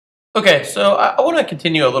Okay, so I want to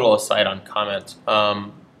continue a little aside on comments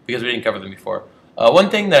because we didn't cover them before. One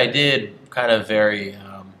thing that I did kind of very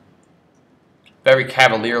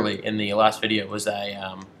cavalierly in the last video was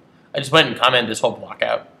I just went and commented this whole block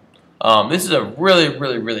out. This is a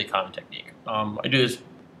really common technique. I do this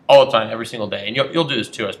all the time, every single day, and you'll do this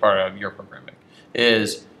too as part of your programming.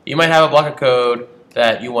 Is you might have a block of code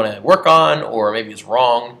that you want to work on, or maybe it's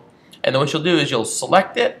wrong, and then what you'll do is you'll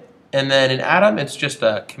select it, and then in Atom it's just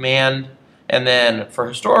a command, and then for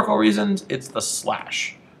historical reasons it's the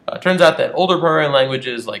slash. It turns out that older programming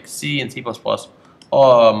languages like C and C++, and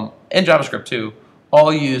JavaScript too,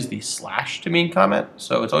 all use the slash to mean comment,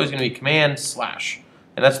 so it's always going to be command slash,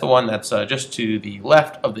 and that's the one that's just to the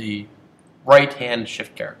left of the right-hand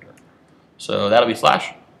shift character. So that'll be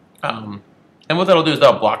slash. And what that'll do is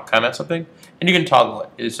that'll block comment something, and you can toggle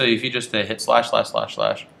it. So if you just hit slash slash slash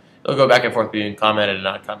slash, it'll go back and forth between commented and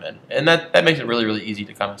not commented, and that makes it really easy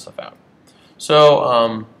to comment stuff out.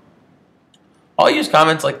 So I'll use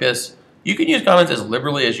comments like this. You can use comments as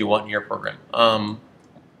liberally as you want in your program.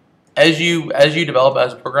 As you develop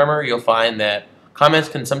as a programmer, you'll find that comments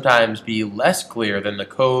can sometimes be less clear than the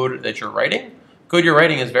code that you're writing. The code you're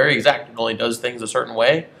writing is very exact; it only does things a certain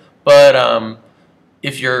way. But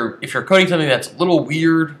if you're coding something that's a little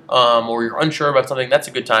weird, or you're unsure about something, that's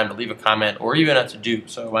a good time to leave a comment, or even a to-do.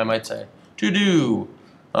 So I might say, to-do,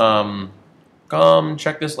 come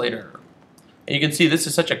check this later. And you can see this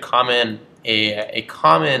is such a common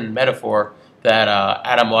metaphor that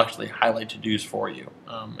Atom will actually highlight to-dos for you.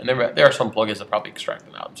 And there are some plugins that probably extract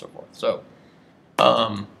them out and so forth. So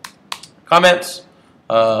comments,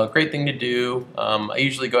 great thing to do. I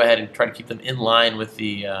usually go ahead and try to keep them in line with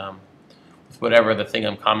the with whatever the thing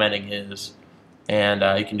I'm commenting is, and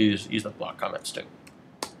you can use the block comments too.